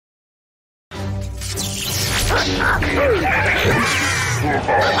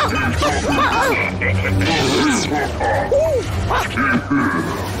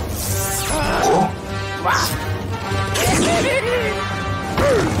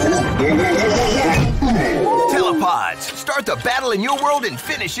Telepods, start the battle in your world and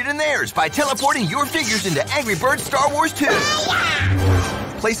finish it in theirs by teleporting your figures into Angry Birds Star Wars 2.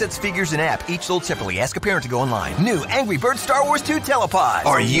 Playsets, figures, and app, each sold separately. Ask a parent to go online. New Angry Birds Star Wars 2 Telepod.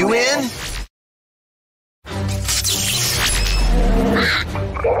 Are you in?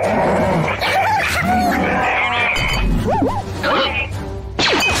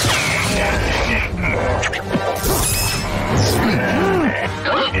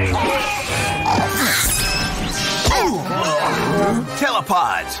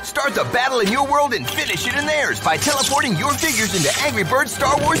 Telepods, start the battle in your world and finish it in theirs by teleporting your figures into Angry Birds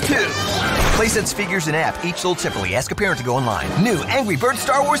Star Wars 2. Playsets, figures, and app, each sold separately. Ask a parent to go online. New Angry Birds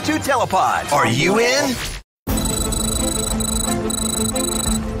Star Wars 2 Telepod. Are you in?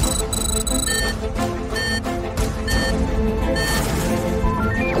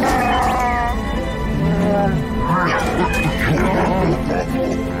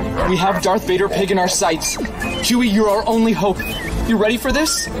 We have Darth Vader Pig in our sights. Chewie, you're our only hope. You ready for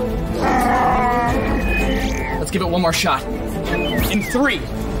this? Let's give it one more shot. In 3,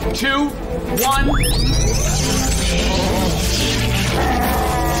 2, 1.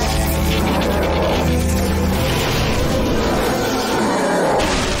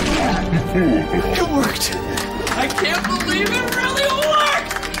 It worked! I can't believe it really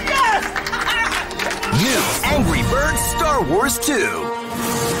worked! Yes! New Angry Birds Star Wars 2.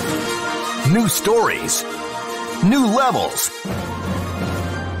 New stories. New levels.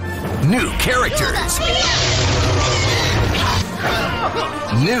 New characters.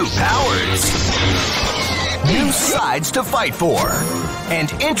 New powers. New sides to fight for.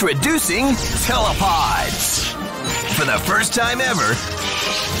 And introducing Telepods. For the first time ever,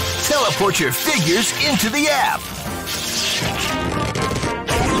 teleport your figures into the app.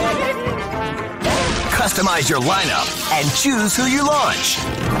 Customize your lineup and choose who you launch.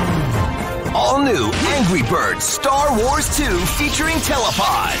 All new Angry Birds Star Wars 2 featuring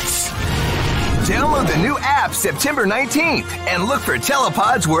Telepods. Download the new app September 19th and look for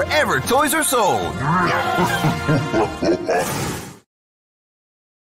Telepods wherever toys are sold.